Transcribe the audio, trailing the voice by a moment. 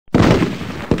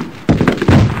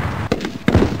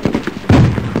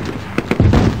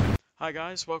Hi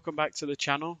guys, welcome back to the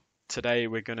channel. Today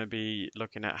we're going to be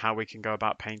looking at how we can go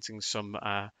about painting some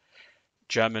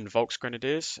German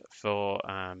Volksgrenadiers for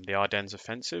the Ardennes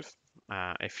offensive.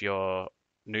 If you're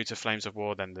new to Flames of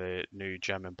War, then the new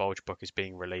German Bulge book is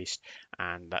being released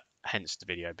and hence the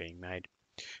video being made.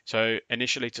 So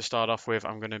initially to start off with,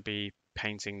 I'm going to be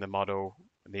painting the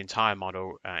entire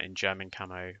model in German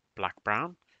camo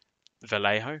black-brown.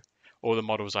 Vallejo. All the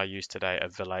models I use today are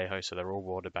Vallejo, so they're all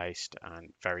water-based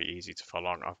and very easy to follow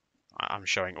along. I'm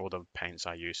showing all the paints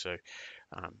I use, so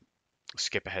um,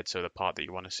 skip ahead to the part that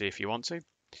you want to see if you want to.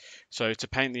 So to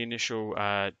paint the initial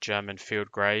German field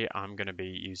grey, I'm going to be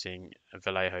using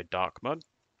Vallejo Dark Mud.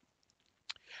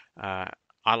 Uh,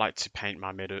 I like to paint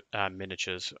my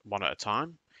miniatures one at a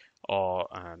time or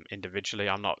individually.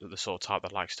 I'm not the sort of type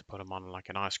that likes to put them on like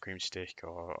an ice cream stick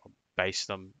or base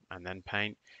them and then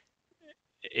paint.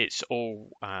 It's all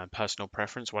personal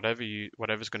preference.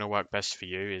 Whatever's going to work best for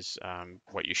you is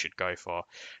what you should go for.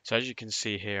 So as you can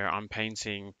see here, I'm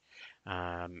painting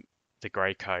um, the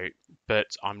grey coat, but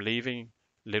I'm leaving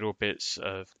little bits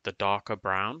of the darker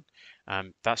brown.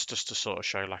 That's just to sort of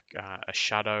show like a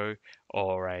shadow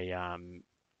or a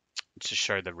to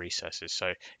show the recesses.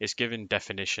 So it's giving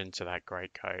definition to that grey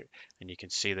coat, and you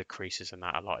can see the creases in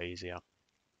that a lot easier.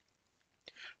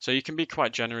 So you can be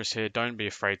quite generous here. Don't be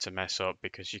afraid to mess up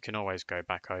because you can always go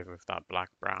back over with that black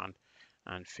brown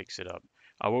and fix it up.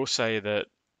 I will say that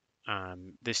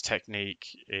this technique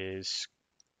is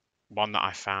one that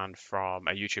I found from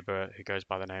a YouTuber who goes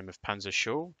by the name of Panzer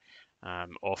Schul,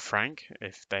 or Frank,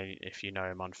 if you know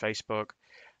him on Facebook.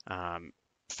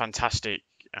 Fantastic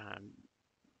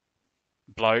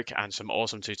bloke and some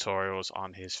awesome tutorials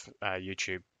on his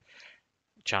YouTube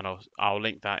channel. I'll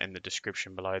link that in the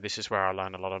description below. This is where I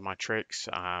learn a lot of my tricks.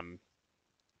 I've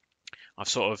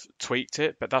sort of tweaked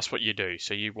it, but that's what you do.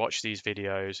 So you watch these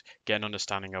videos, get an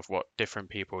understanding of what different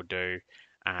people do,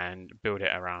 and build it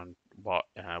around what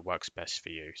works best for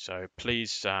you. So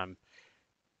please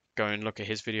go and look at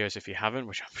his videos if you haven't,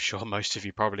 which I'm sure most of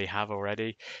you probably have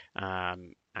already.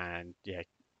 And yeah,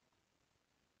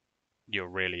 you'll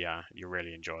really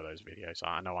enjoy those videos.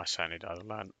 I know I certainly do. I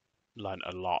learned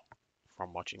a lot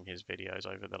from watching his videos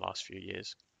over the last few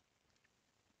years.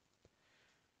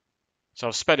 So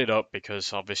I've sped it up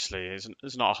because obviously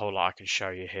there's not a whole lot I can show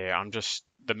you here.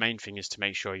 The main thing is to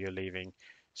make sure you're leaving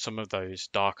some of those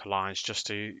darker lines just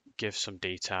to give some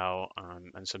detail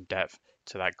and some depth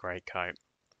to that grey coat.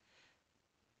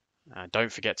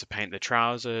 Don't forget to paint the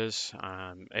trousers.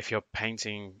 If you're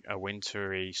painting a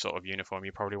wintry sort of uniform,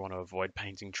 you probably want to avoid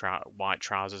painting white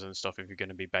trousers and stuff if you're going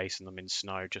to be basing them in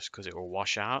snow just because it will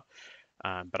wash out.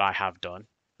 But I have done,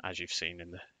 as you've seen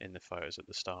in the photos at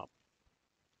the start.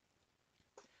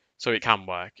 So it can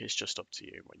work. It's just up to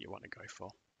you what you want to go for.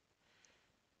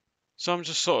 So I'm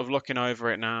just sort of looking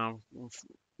over it now,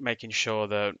 making sure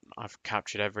that I've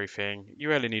captured everything. You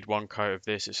really need one coat of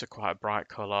this. It's a quite bright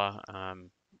color, and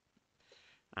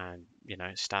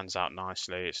it stands out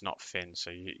nicely. It's not thin, so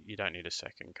you don't need a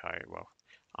second coat. Well,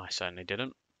 I certainly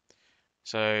didn't.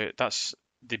 So that's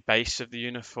the base of the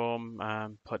uniform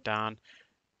put down.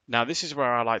 Now this is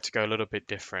where I like to go a little bit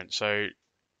different. So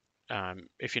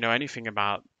if you know anything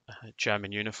about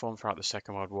German uniform throughout the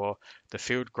Second World War, the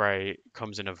field grey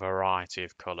comes in a variety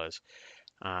of colours.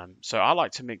 So I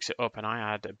like to mix it up, and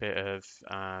I add a bit of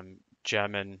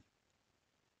German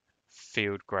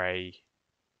field grey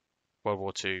World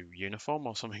War II uniform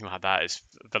or something like that. It's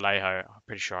Vallejo. I'm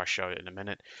pretty sure I'll show it in a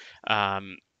minute.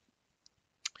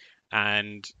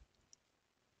 And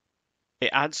it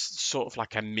adds sort of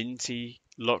like a minty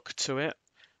look to it.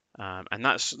 And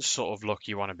that's the sort of look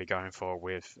you want to be going for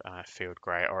with field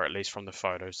grey, or at least from the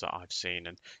photos that I've seen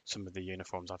and some of the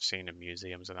uniforms I've seen in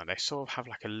museums and that. They sort of have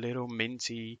like a little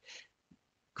minty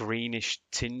greenish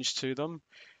tinge to them.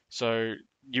 So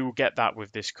you will get that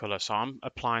with this colour. So I'm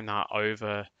applying that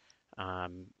over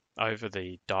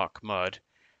the dark mud,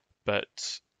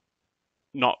 but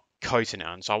not coating it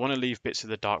on. So I want to leave bits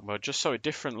of the dark mud just so at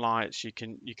different lights you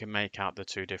can make out the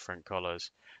two different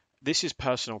colours. This is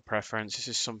personal preference. This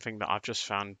is something that I've just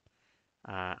found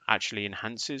actually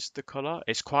enhances the color.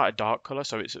 It's quite a dark color,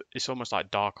 so it's almost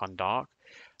like dark on dark,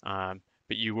 but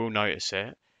you will notice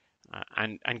it,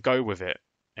 and go with it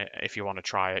if you want to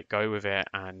try it. Go with it,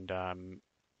 and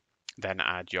then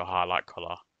add your highlight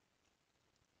color.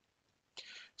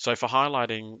 So for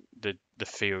highlighting the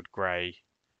field grey,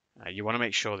 you want to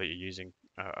make sure that you're using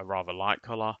a rather light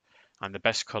color. And the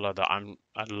best color that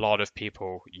a lot of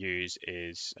people use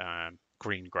is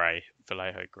green grey,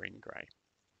 Vallejo green grey.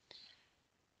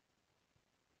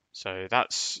 So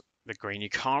that's the green. You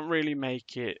can't really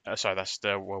make it. Sorry, that's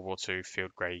the World War II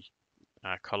field grey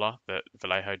color that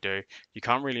Vallejo do. You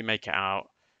can't really make it out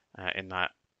in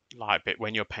that light bit.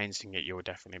 When you're painting it, you'll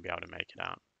definitely be able to make it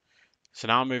out. So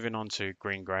now moving on to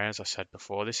green gray, as I said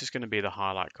before, this is going to be the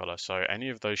highlight color. So any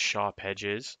of those sharp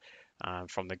edges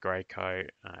from the gray coat,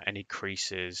 any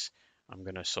creases, I'm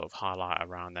going to sort of highlight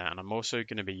around there. And I'm also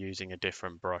going to be using a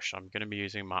different brush. I'm going to be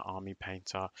using my Army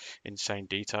Painter Insane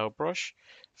Detail brush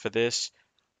for this.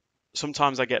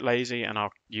 Sometimes I get lazy and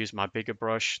I'll use my bigger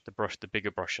brush. The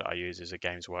bigger brush that I use is a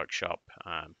Games Workshop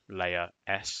Layer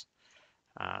S.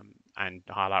 And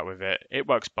highlight with it. It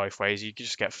works both ways. You can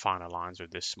just get finer lines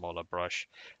with this smaller brush.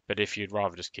 But if you'd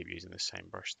rather just keep using the same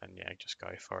brush, then yeah, just go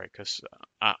for it, because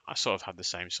I sort of have the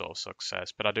same sort of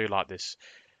success. But I do like this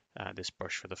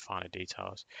brush for the finer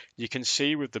details. You can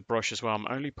see with the brush as well, I'm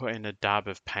only putting a dab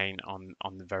of paint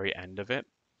on the very end of it.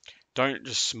 Don't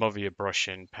just smother your brush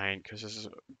in paint, because there's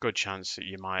a good chance that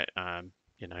you might,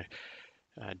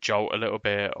 jolt a little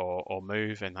bit or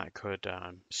move, and that could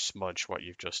smudge what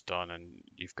you've just done, and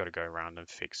you've got to go around and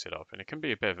fix it up, and it can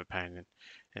be a bit of a pain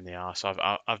in the arse.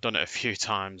 I've done it a few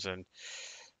times and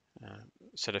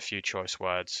said a few choice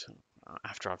words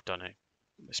after I've done it,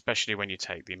 especially when you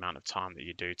take the amount of time that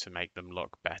you do to make them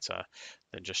look better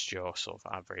than just your sort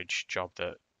of average job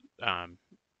that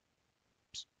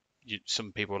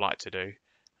some people like to do.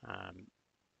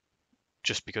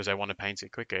 Just because they want to paint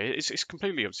it quicker. It's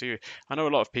completely up to you. I know a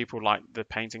lot of people like the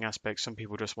painting aspect. Some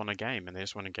people just want a game and they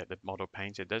just want to get the model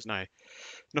painted. There's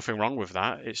nothing wrong with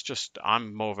that. It's just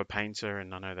I'm more of a painter,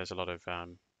 and I know there's a lot of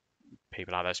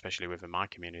people out there, especially within my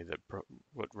community, that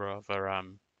would rather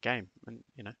game. And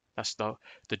that's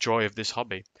the joy of this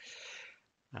hobby.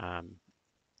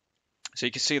 So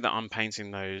you can see that I'm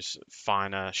painting those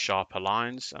finer, sharper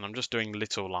lines, and I'm just doing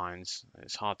little lines.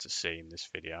 It's hard to see in this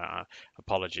video.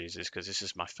 Apologies, it's because this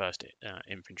is my first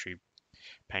infantry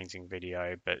painting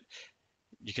video, but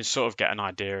you can sort of get an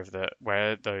idea of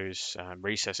where those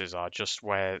recesses are, just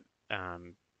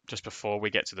before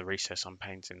we get to the recess, I'm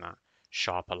painting that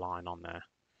sharper line on there.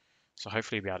 So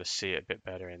hopefully you'll be able to see it a bit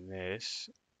better in this.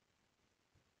 You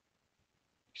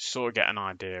can sort of get an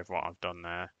idea of what I've done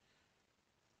there.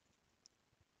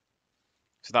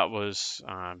 So that was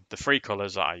the three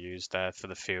colors that I used there for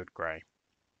the field grey.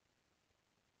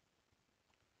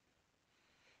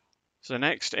 So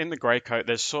next, in the grey coat,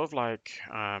 there's sort of like,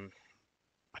 I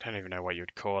don't even know what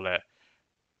you'd call it,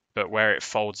 but where it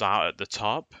folds out at the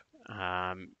top,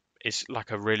 it's like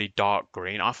a really dark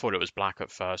green. I thought it was black at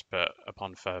first, but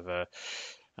upon further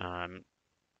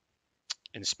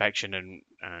inspection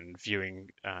and viewing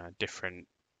different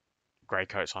grey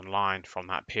coats online from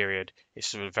that period, it's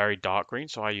sort of very dark green,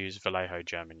 so I use Vallejo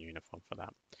German uniform for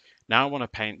that. Now I want to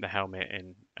paint the helmet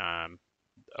in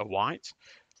a white.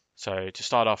 So to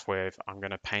start off with, I'm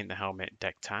going to paint the helmet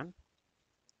deck tan.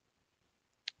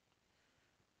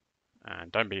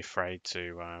 And don't be afraid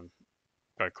to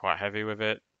go quite heavy with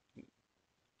it.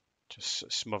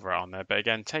 Just smother it on there. But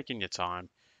again, taking your time.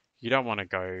 You don't want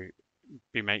to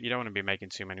you don't want to be making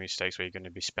too many mistakes where you're going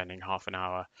to be spending half an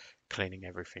hour cleaning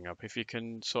everything up. If you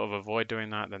can sort of avoid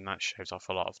doing that, then that shaves off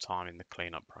a lot of time in the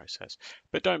cleanup process.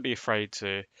 But don't be afraid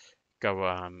to go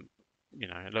a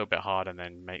little bit hard and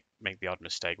then make the odd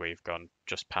mistake where you've gone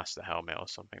just past the helmet or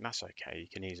something. That's okay. You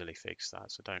can easily fix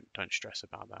that. So don't stress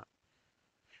about that.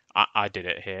 I did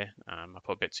it here. I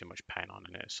put a bit too much paint on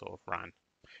and it sort of ran.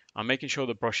 I'm making sure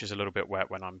the brush is a little bit wet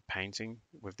when I'm painting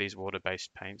with these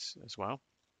water-based paints as well.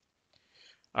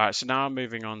 All right, so now I'm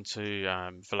moving on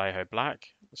to Vallejo Black.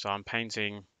 So I'm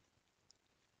painting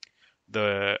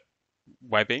the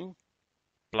webbing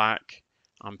black.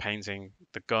 I'm painting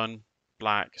the gun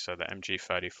black, so the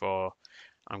MG34.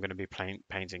 I'm going to be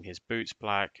painting his boots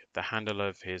black, the handle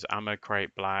of his ammo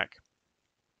crate black,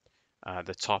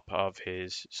 the top of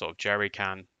his sort of jerry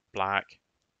can black,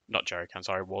 not jerry can,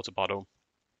 sorry, water bottle.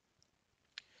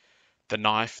 The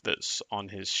knife that's on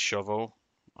his shovel,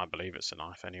 I believe it's a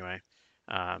knife anyway,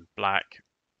 black.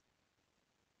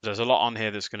 There's a lot on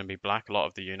here that's going to be black, a lot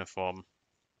of the uniform,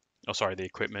 the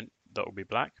equipment that will be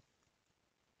black.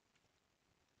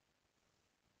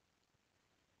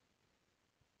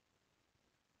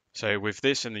 So with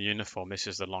this in the uniform, this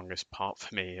is the longest part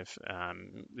for me.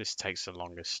 This takes the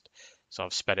longest, so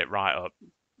I've sped it right up.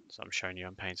 So I'm showing you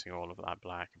I'm painting all of that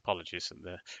black. Apologies that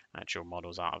the actual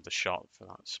model's out of the shot for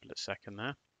that split second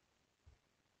there.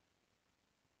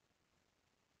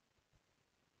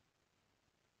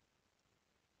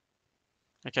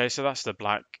 Okay, so that's the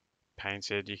black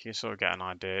painted. You can sort of get an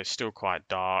idea. It's still quite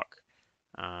dark,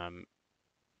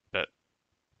 but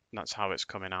that's how it's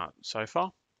coming out so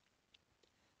far.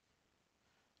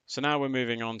 So now we're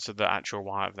moving on to the actual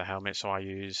white of the helmet. So I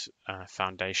use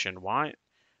foundation white.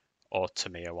 or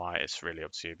Tamiya white. It's really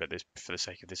up to you. But this, for the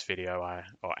sake of this video,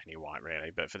 or any white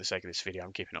really, but for the sake of this video,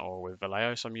 I'm keeping it all with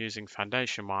Vallejo. So I'm using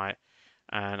foundation white,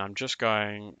 and I'm just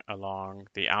going along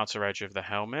the outer edge of the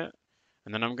helmet,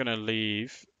 and then I'm going to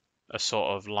leave a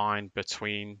sort of line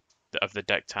between of the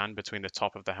deck tan between the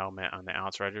top of the helmet and the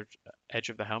outer edge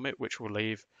of the helmet, which will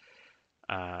leave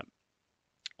uh,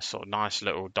 sort of nice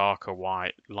little darker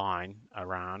white line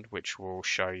around, which will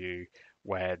show you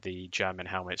where the German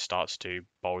helmet starts to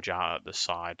bulge out at the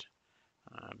side.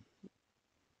 Um,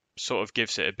 Sort of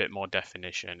gives it a bit more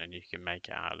definition, and you can make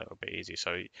it out a little bit easy,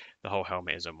 so the whole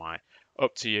helmet isn't white.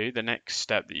 Up to you. The next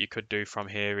step that you could do from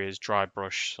here is dry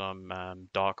brush some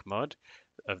dark mud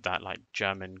of that like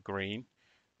German green,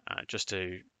 just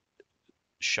to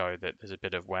show that there's a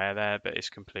bit of wear there, but it's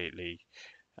completely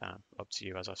up to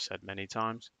you, as I've said many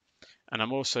times. And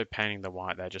I'm also painting the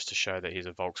white there just to show that he's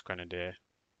a Volksgrenadier.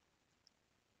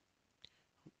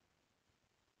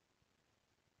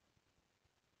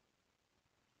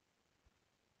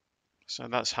 So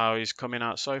that's how he's coming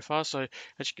out so far. So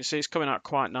as you can see, he's coming out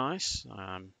quite nice.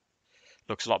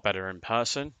 Looks a lot better in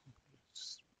person.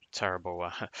 It's terrible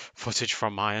footage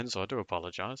from my end, so I do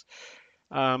apologise.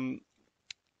 So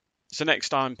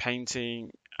next I'm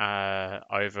painting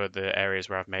over the areas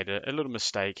where I've made a little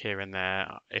mistake here and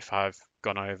there. If I've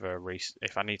gone over,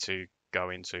 if I need to go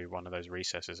into one of those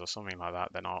recesses or something like that,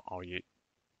 then I'll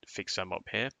fix them up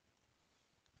here.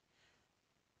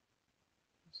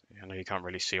 I know you can't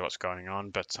really see what's going on,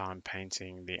 but I'm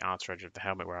painting the outer edge of the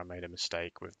helmet where I made a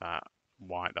mistake with that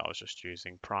white that I was just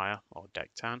using prior, or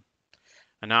deck tan.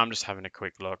 And now I'm just having a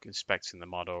quick look, inspecting the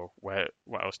model, what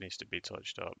else needs to be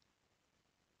touched up.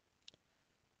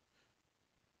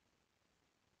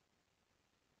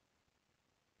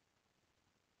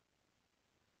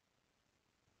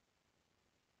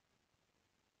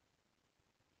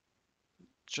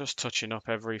 Just touching up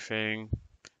everything.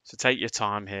 So take your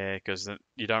time here, because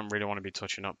you don't really want to be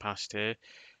touching up past here,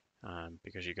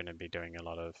 because you're going to be doing a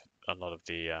lot of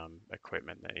the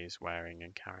equipment that he's wearing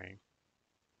and carrying.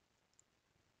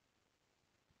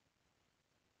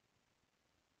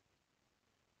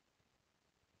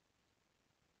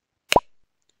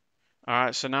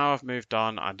 Alright, so now I've moved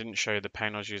on. I didn't show you the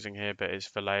paint I was using here, but it's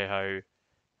Vallejo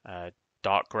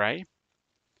dark grey.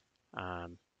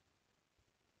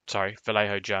 Sorry,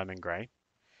 Vallejo German grey.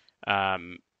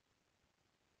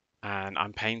 And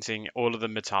I'm painting all of the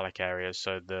metallic areas,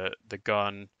 so the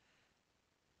gun,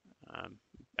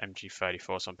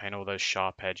 MG34, so I'm painting all those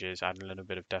sharp edges, adding a little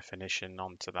bit of definition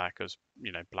onto that, because,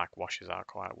 you know, black washes out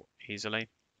quite easily.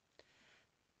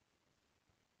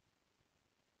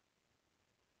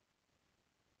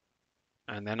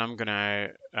 And then I'm going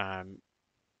to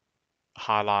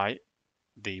highlight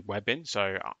the webbing,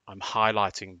 so I'm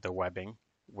highlighting the webbing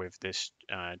with this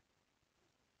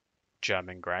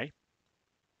German grey.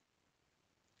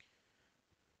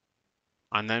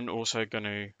 I'm then also going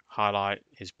to highlight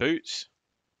his boots,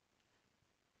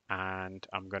 and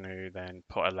I'm going to then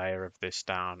put a layer of this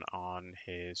down on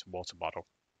his water bottle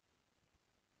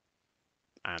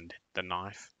and the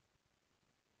knife.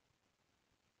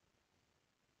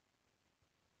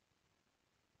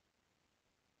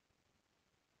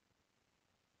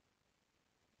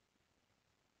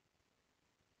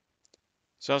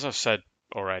 So as I've said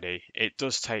already, it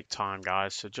does take time,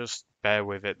 guys, so just bear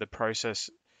with it. The process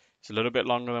is a little bit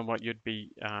longer than what you'd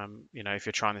be, you know, if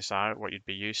you're trying this out, what you'd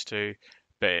be used to,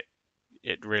 but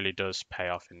it really does pay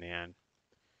off in the end.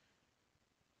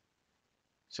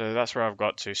 So that's where I've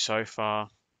got to so far.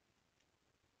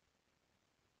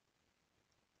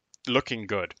 Looking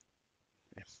good,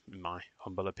 in my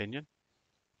humble opinion.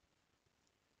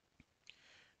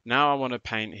 Now I want to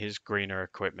paint his greener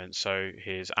equipment, so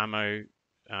his ammo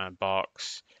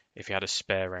box, if he had a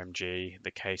spare MG,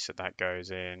 the case that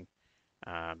goes in,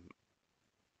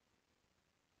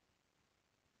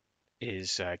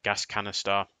 his gas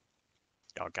canister,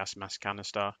 or gas mask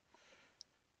canister,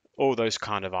 all those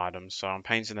kind of items. So I'm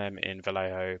painting them in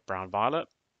Vallejo brown violet.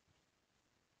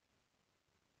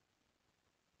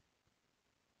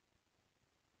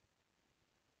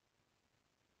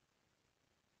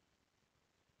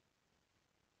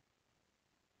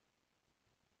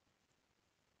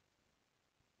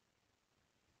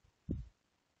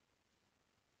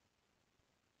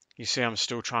 You see, I'm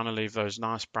still trying to leave those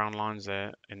nice brown lines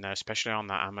there in there, especially on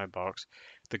that ammo box.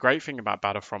 The great thing about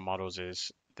Battlefront models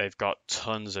is they've got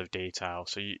tons of detail,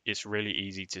 so it's really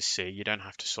easy to see. You don't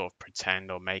have to sort of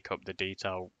pretend or make up the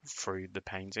detail through the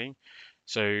painting.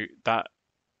 So that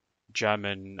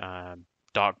German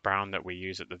dark brown that we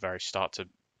use at the very start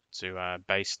to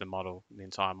base the model, the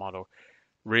entire model,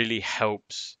 really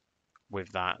helps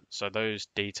with that. So those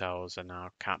details are now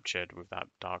captured with that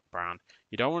dark brown.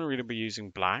 You don't want to really be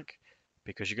using black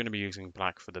because you're going to be using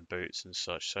black for the boots and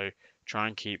such. So try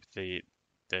and keep the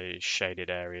shaded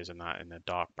areas and that in the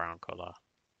dark brown color.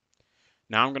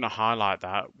 Now I'm going to highlight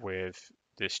that with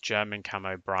this German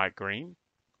camo bright green.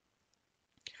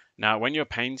 Now when you're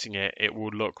painting it, it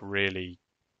will look really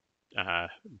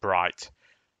bright,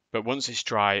 but once it's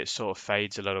dry, it sort of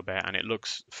fades a little bit and it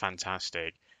looks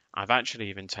fantastic. I've actually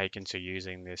even taken to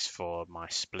using this for my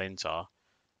Splinter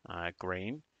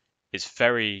green. It's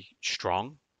very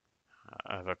strong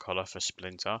of a color for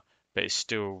Splinter, but it's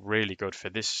still really good for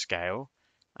this scale.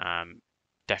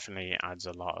 Definitely adds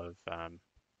a lot of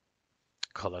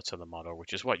color to the model,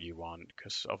 which is what you want,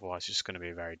 because otherwise it's going to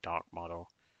be a very dark model.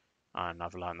 And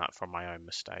I've learned that from my own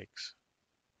mistakes.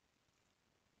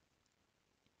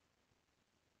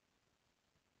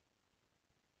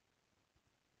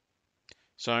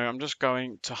 So I'm just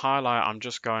going to highlight, I'm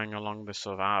just going along the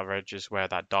sort of outer edges where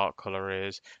that dark color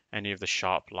is, any of the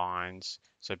sharp lines.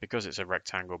 So because it's a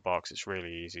rectangle box, it's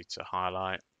really easy to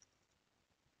highlight.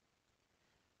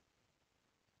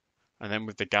 And then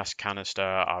with the gas canister,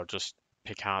 I'll just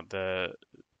pick out the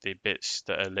bits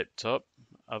that are lipped up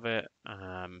of it.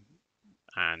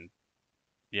 And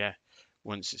yeah,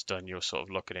 once it's done, you'll sort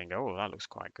of look at it and go, oh, that looks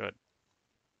quite good.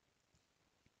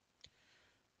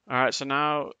 All right, so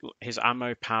now his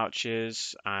ammo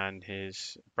pouches and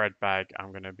his bread bag,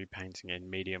 I'm going to be painting in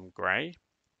medium gray.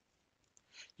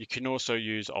 You can also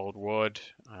use old wood,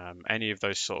 any of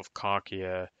those sort of khaki,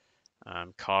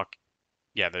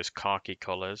 those khaki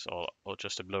colors, or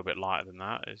just a little bit lighter than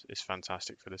that is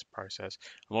fantastic for this process.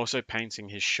 I'm also painting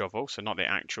his shovel, so not the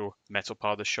actual metal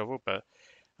part of the shovel, but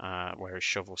where his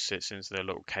shovel sits into the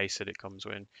little case that it comes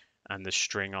in, and the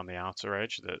string on the outer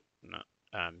edge that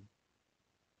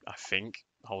I think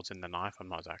holds in the knife. I'm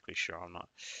not exactly sure. I'm not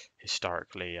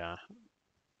historically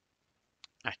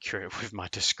accurate with my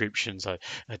descriptions. I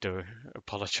do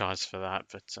apologize for that,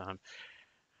 but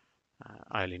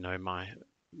I only know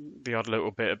the odd little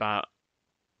bit about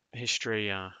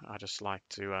history. I just like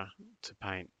to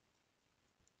paint.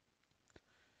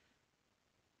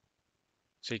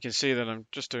 So you can see that I'm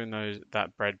just doing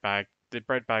that bread bag. The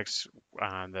bread bags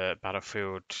the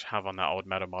Battlefield have on their old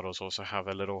metal models also have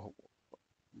a little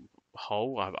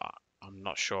hole. I'm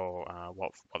not sure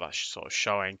what that's sort of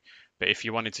showing, but if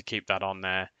you wanted to keep that on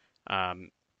there,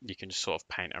 you can just sort of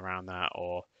paint around that,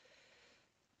 or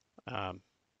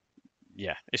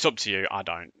yeah, it's up to you. I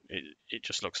don't. It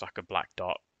just looks like a black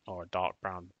dot or a dark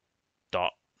brown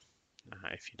dot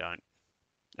if you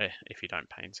don't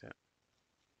paint it.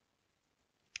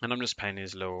 And I'm just painting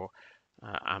his little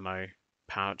ammo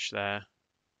pouch there.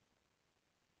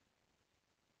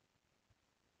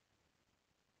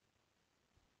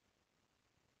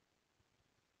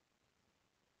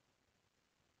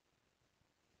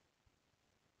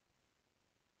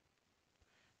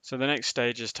 So the next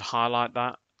stage is to highlight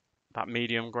that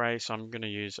medium grey. So I'm going to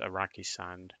use Iraqi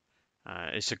sand.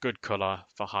 It's a good color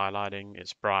for highlighting.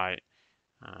 It's bright.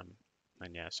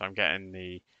 And yeah, so I'm getting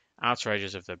the outer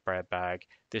edges of the bread bag.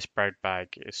 This bread bag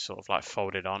is sort of like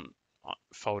folded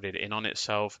in on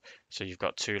itself. So you've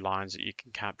got two lines that you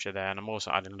can capture there. And I'm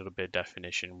also adding a little bit of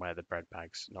definition where the bread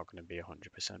bag's not going to be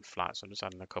 100% flat. So I'm just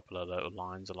adding a couple of little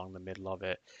lines along the middle of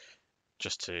it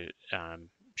just to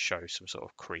show some sort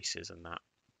of creases and that.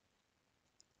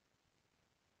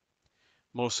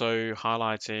 I'm also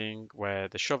highlighting where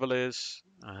the shovel is,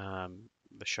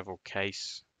 the shovel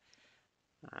case,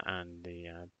 and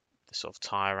the sort of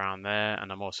tie around there. And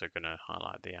I'm also going to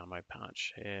highlight the ammo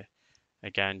pouch here.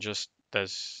 Again, just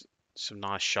there's some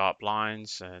nice sharp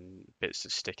lines and bits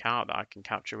that stick out that I can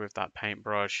capture with that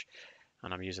paintbrush.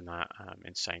 And I'm using that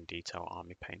Insane Detail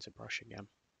Army Painter brush again.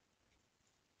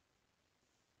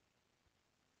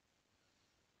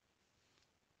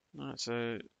 All right,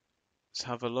 so let's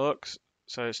have a look.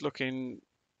 So it's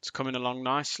coming along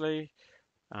nicely.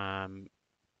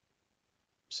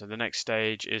 So the next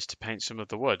stage is to paint some of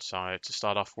the wood. So to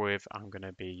start off with, I'm going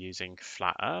to be using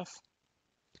Flat Earth,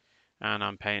 and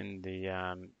I'm painting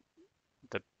the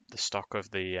stock of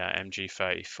the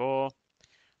MG34.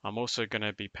 I'm also going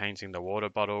to be painting the water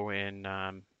bottle in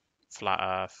Flat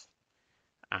Earth,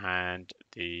 and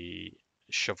the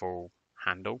shovel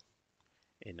handle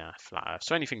in Flat Earth.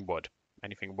 So anything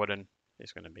wooden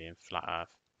is going to be in Flat Earth.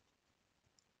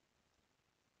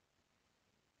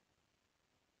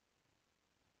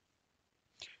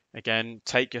 Again,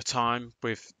 take your time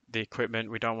with the equipment.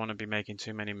 We don't want to be making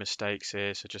too many mistakes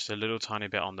here. So just a little tiny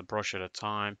bit on the brush at a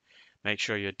time. Make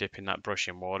sure you're dipping that brush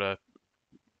in water,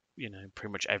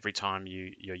 pretty much every time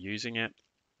you're using it.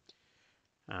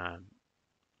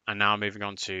 And now moving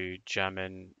on to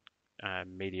German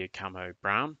media camo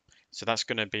brown. So that's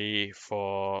going to be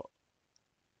for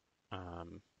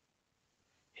um,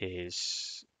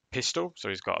 his pistol. So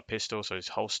he's got a pistol, so his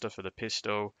holster for the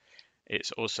pistol.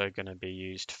 It's also going to be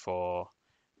used for,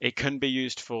 it can be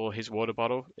used for his water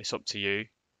bottle. It's up to you.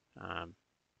 Um,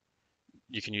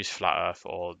 you can use flat earth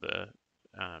or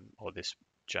this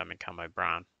German camo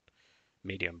brown,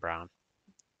 medium brown.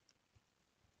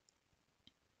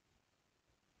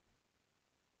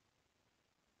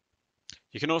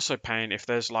 You can also paint if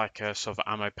there's like a sort of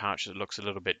ammo pouch that looks a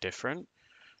little bit different,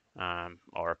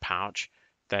 or a pouch,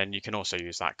 then you can also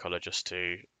use that color just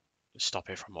to stop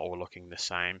it from all looking the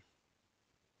same.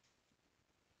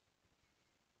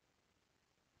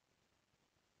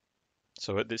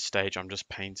 So at this stage, I'm just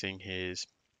painting his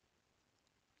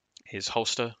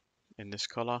holster in this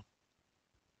color.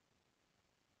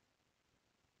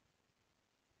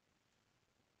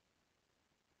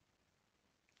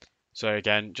 So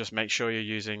again, just make sure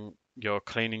you're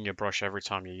cleaning your brush every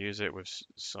time you use it with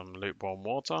some lukewarm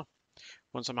water.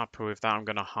 Once I'm happy with that, I'm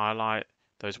going to highlight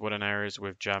those wooden areas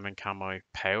with German camo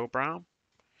pale brown.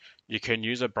 You can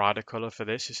use a brighter color for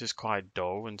this. This is quite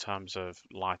dull in terms of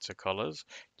lighter colors.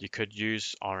 You could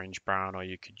use orange brown or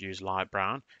you could use light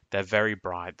brown. They're very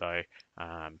bright though.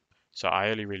 Um, so I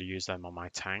only really use them on my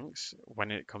tanks.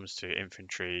 When it comes to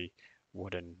infantry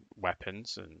wooden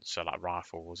weapons, and so like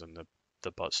rifles and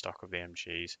the buttstock of the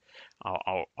MGs,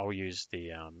 I'll use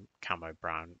the camo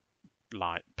brown,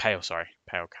 pale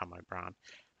camo brown,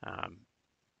 um,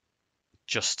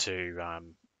 just to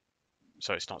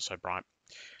so it's not so bright.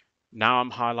 Now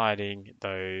I'm highlighting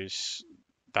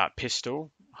that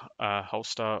pistol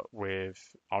holster with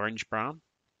orange brown,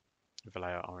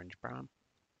 Vallejo orange brown.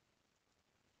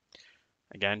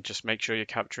 Again, just make sure you're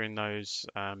capturing those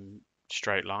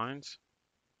straight lines.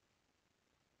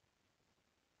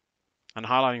 And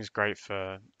highlighting is great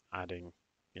for adding,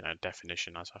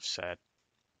 definition, as I've said,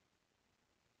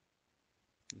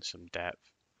 and some depth.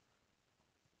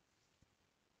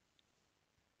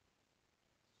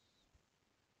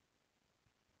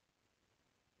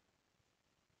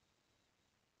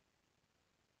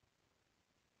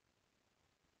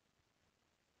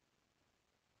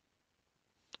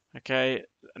 Okay,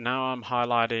 now I'm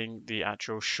highlighting the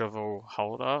actual shovel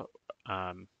holder.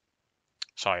 Um,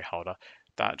 holder.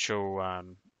 The actual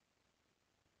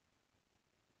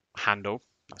handle.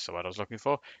 That's the word I was looking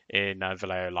for in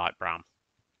Vallejo light brown.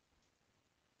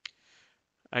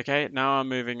 Okay, now I'm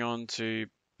moving on to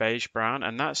beige brown,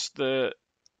 and that's the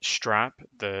strap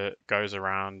that goes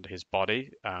around his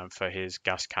body for his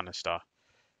gas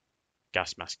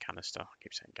mask canister. I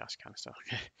keep saying gas canister,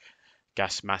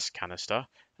 gas mask canister.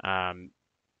 Um,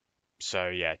 so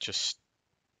yeah, just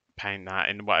paint that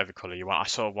in whatever color you want. I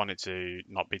sort of want it to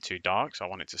not be too dark, so I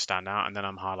want it to stand out, and then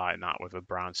I'm highlighting that with a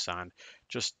brown sand,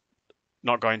 just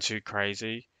not going too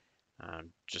crazy,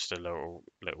 just a little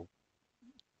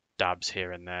dabs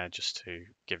here and there, just to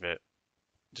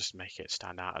just make it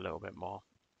stand out a little bit more.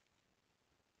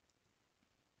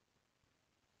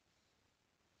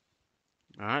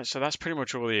 All right, so that's pretty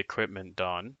much all the equipment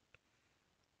done.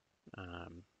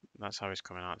 Um, that's how it's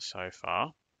coming out so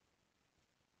far.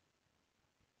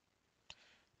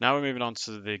 Now we're moving on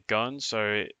to the gun.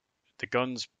 So the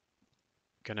gun's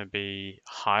going to be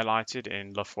highlighted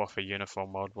in Luftwaffe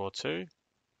uniform World War II.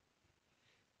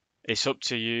 It's up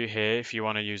to you here if you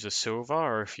want to use a silver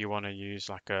or if you want to use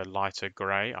like a lighter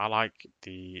grey. I like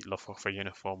the Luftwaffe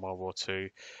uniform World War II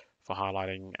for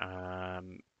highlighting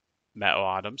metal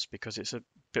items because it's a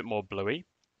bit more bluey.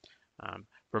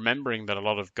 Remembering that a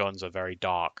lot of guns are very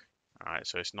dark, right?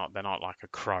 So they're not like a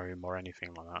chrome or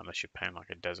anything like that unless you're painting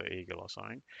like a Desert Eagle or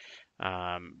something.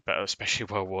 But especially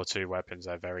World War II weapons,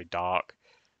 they're very dark,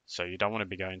 so you don't want to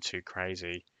be going too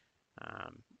crazy.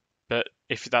 Um, but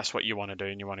if that's what you want to do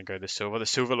and you want to go the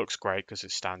silver looks great because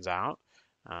it stands out.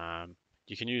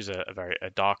 You can use a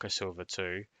darker silver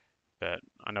too, but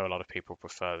I know a lot of people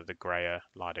prefer the grayer,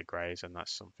 lighter greys, and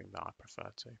that's something that I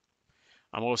prefer too.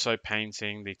 I'm also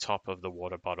painting the top of the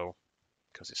water bottle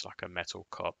because it's like a metal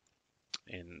cup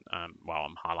while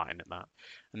I'm highlighting that.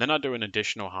 And then I do an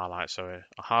additional highlight, so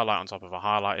a highlight on top of a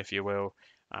highlight, if you will.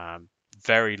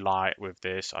 Very light with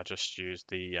this. I just use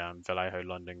the Vallejo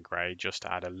London Grey just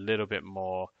to add a little bit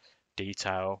more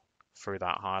detail through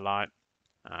that highlight.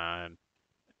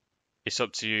 It's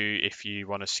up to you if you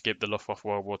want to skip the Luftwaffe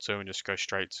World War II and just go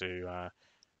straight to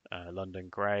London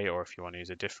Grey, or if you want to use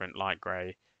a different light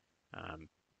grey.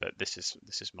 But this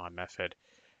is my method.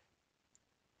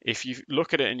 If you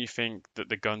look at it and you think that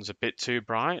the gun's a bit too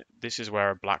bright, this is where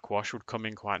a black wash would come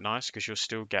in quite nice because you'll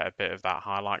still get a bit of that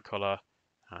highlight color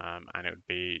and it would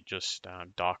be just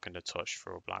darkened a touch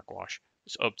for a black wash.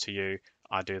 It's up to you.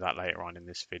 I do that later on in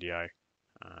this video.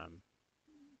 Um,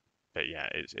 but yeah,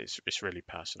 it's really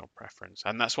personal preference,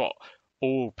 and that's what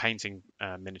all painting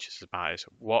miniatures is about: is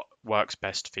what works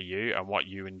best for you and what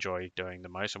you enjoy doing the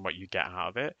most and what you get out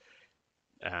of it.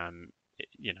 Um,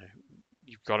 you know,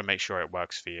 you've got to make sure it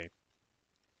works for you.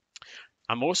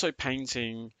 I'm also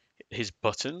painting his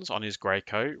buttons on his grey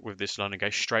coat with this London grey,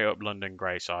 straight up London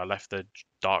grey. So I left the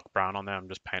dark brown on there. I'm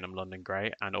just painting them London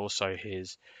grey, and also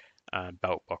his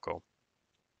belt buckle.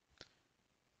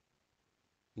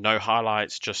 No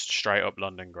highlights, just straight up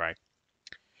London grey.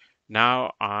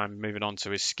 Now I'm moving on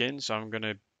to his skin, so I'm going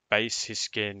to base his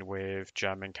skin with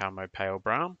German Camo Pale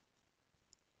Brown.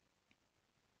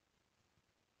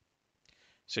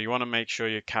 So you want to make sure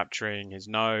you're capturing his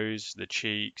nose, the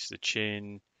cheeks, the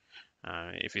chin,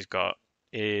 if he's got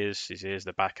ears, his ears,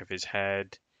 the back of his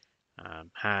head,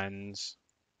 hands.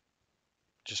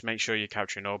 Just make sure you're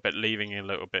capturing all, but leaving a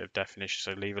little bit of definition.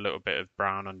 So leave a little bit of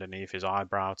brown underneath his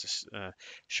eyebrow to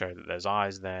show that there's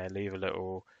eyes there. Leave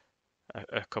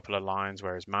a couple of lines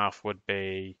where his mouth would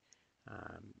be.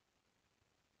 Um,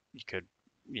 you could,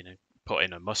 you know, put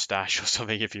in a mustache or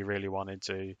something if you really wanted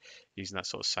to, using that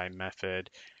sort of same method.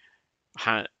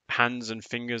 Hands and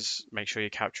fingers, make sure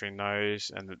you're capturing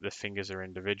those and that the fingers are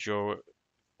individual.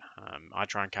 I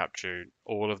try and capture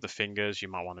all of the fingers. You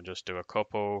might want to just do a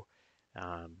couple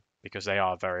because they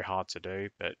are very hard to do,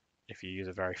 but if you use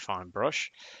a very fine brush,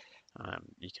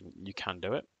 you can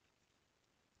do it.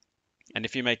 And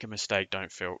if you make a mistake,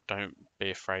 don't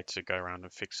be afraid to go around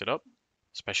and fix it up,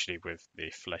 especially with the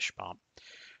flesh part.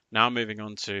 Now moving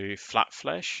on to flat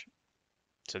flesh.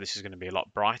 So this is going to be a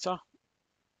lot brighter.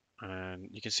 And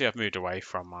you can see I've moved away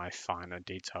from my finer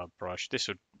detailed brush. This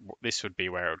would be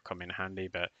where it would come in handy,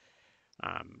 but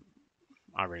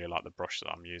I really like the brush that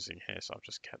I'm using here, so I've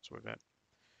just kept with it.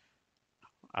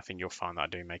 I think you'll find that I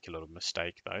do make a little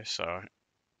mistake though, so I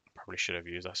probably should have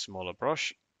used a smaller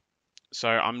brush. So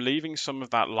I'm leaving some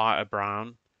of that lighter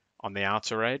brown on the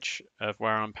outer edge of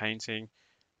where I'm painting,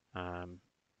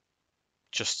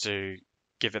 just to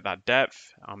give it that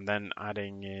depth. I'm then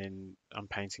I'm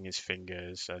painting his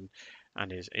fingers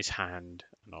and his hand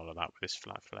and all of that with this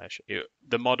flat flesh.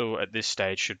 The model at this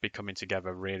stage should be coming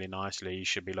together really nicely. You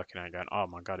should be looking at it going, oh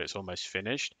my God, it's almost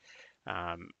finished.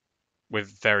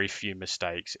 With very few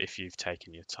mistakes if you've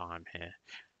taken your time here.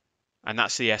 And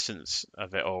that's the essence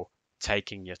of it all,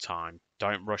 taking your time.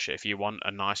 Don't rush it. If you want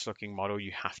a nice looking model,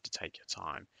 you have to take your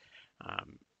time.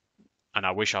 And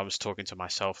I wish I was talking to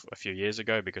myself a few years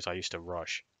ago because I used to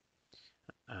rush.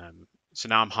 So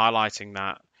now I'm highlighting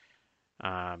that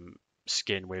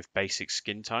skin with basic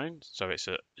skin tone. So it's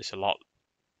a lot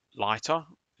lighter.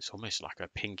 It's almost like a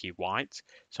pinky white.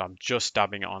 So I'm just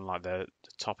dabbing it on like the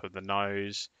top of the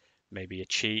nose, maybe a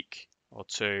cheek or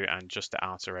two, and just the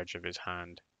outer edge of his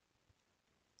hand.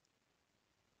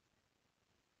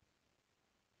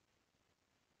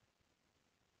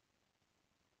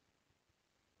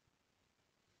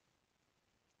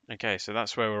 Okay, so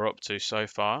that's where we're up to so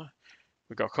far.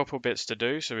 We've got a couple bits to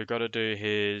do. So we've got to do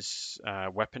his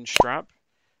weapon strap.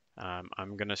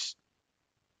 I'm going to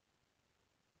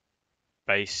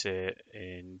base it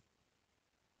in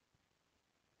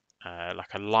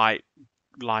like a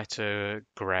lighter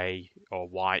grey or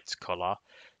white color.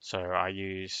 So I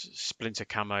use Splinter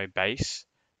Camo base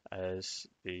as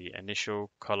the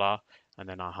initial color, and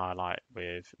then I highlight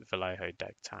with Vallejo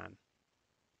Deck Tan.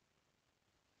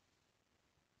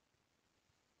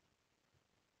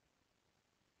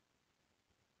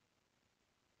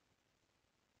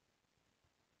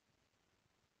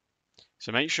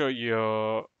 So make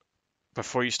sure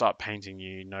before you start painting,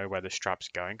 you know where the strap's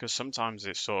going, because sometimes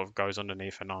it sort of goes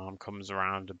underneath an arm, comes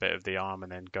around a bit of the arm,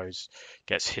 and then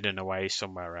gets hidden away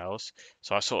somewhere else.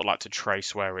 So I sort of like to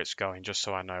trace where it's going, just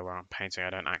so I know where I'm painting. I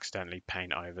don't accidentally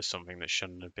paint over something that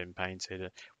shouldn't have been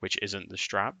painted, which isn't the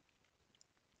strap.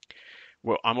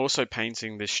 Well, I'm also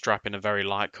painting this strap in a very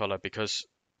light color because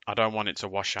I don't want it to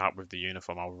wash out with the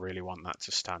uniform. I really want that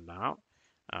to stand out.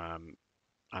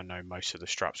 I know most of the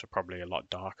straps are probably a lot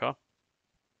darker,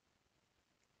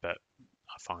 but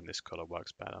I find this color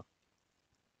works better.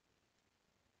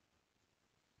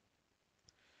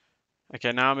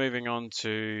 Okay, now moving on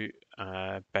to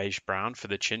beige brown for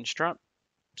the chin strap.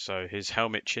 So his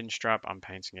helmet chin strap, I'm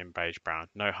painting in beige brown.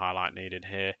 No highlight needed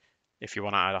here. If you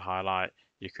want to add a highlight,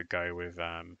 you could go with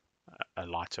a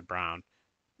lighter brown.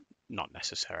 Not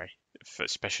necessary,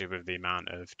 especially with the amount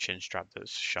of chin strap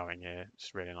that's showing here.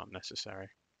 It's really not necessary.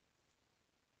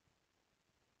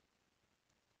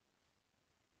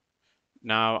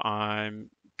 Now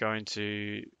I'm going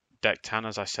to deck tan,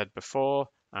 as I said before.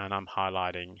 and I'm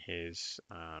highlighting his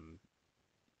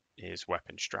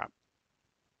weapon strap.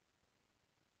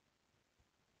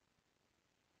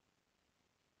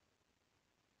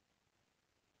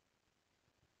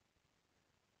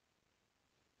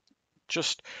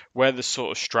 Just where the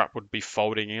sort of strap would be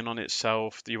folding in on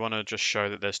itself, you want to just show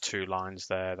that there's two lines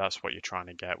there. That's what you're trying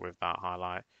to get with that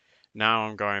highlight. Now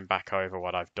I'm going back over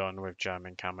what I've done with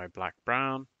German camo black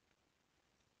brown.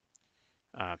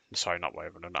 Sorry, not what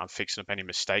I've done. I'm fixing up any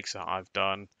mistakes that I've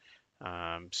done.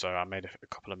 So I made a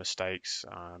couple of mistakes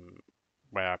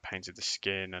where I painted the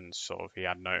skin and sort of he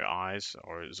had no eyes,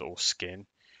 or it was all skin.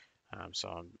 So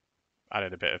I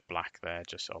added a bit of black there,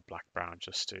 just or black brown,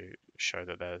 just to show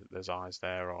that there's eyes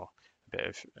there, or a bit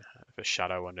of a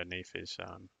shadow underneath his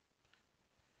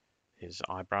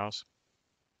eyebrows.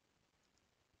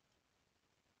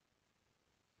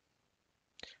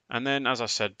 And then, as I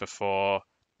said before,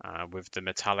 with the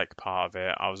metallic part of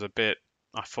it,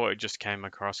 I thought it just came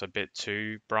across a bit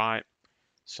too bright,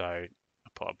 so I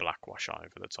put a black wash on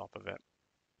over the top of it.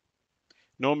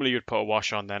 Normally you'd put a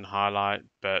wash on then highlight,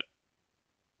 but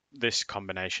this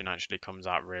combination actually comes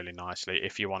out really nicely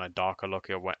if you want a darker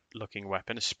looking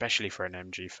weapon, especially for an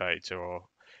MG32 or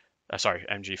sorry,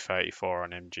 MG34 or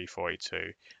an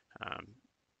MG42. Um,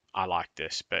 I like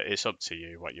this, but it's up to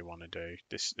you what you want to do.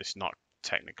 This is not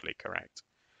technically correct.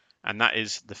 And that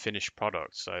is the finished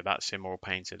product. So that's him all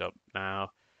painted up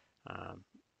now.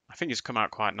 I think it's come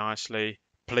out quite nicely.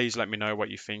 Please let me know what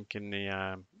you think in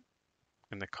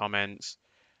the comments.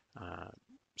 Uh,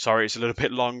 Sorry, it's a little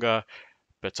bit longer,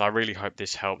 but I really hope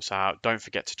this helps out. Don't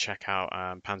forget to check out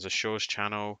Panzer Shaw's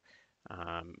channel.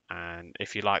 And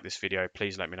if you like this video,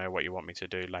 please let me know what you want me to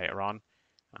do later on.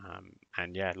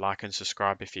 And yeah, like and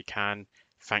subscribe if you can.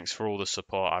 Thanks for all the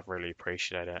support. I've really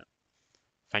appreciated it.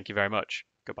 Thank you very much.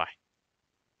 Goodbye.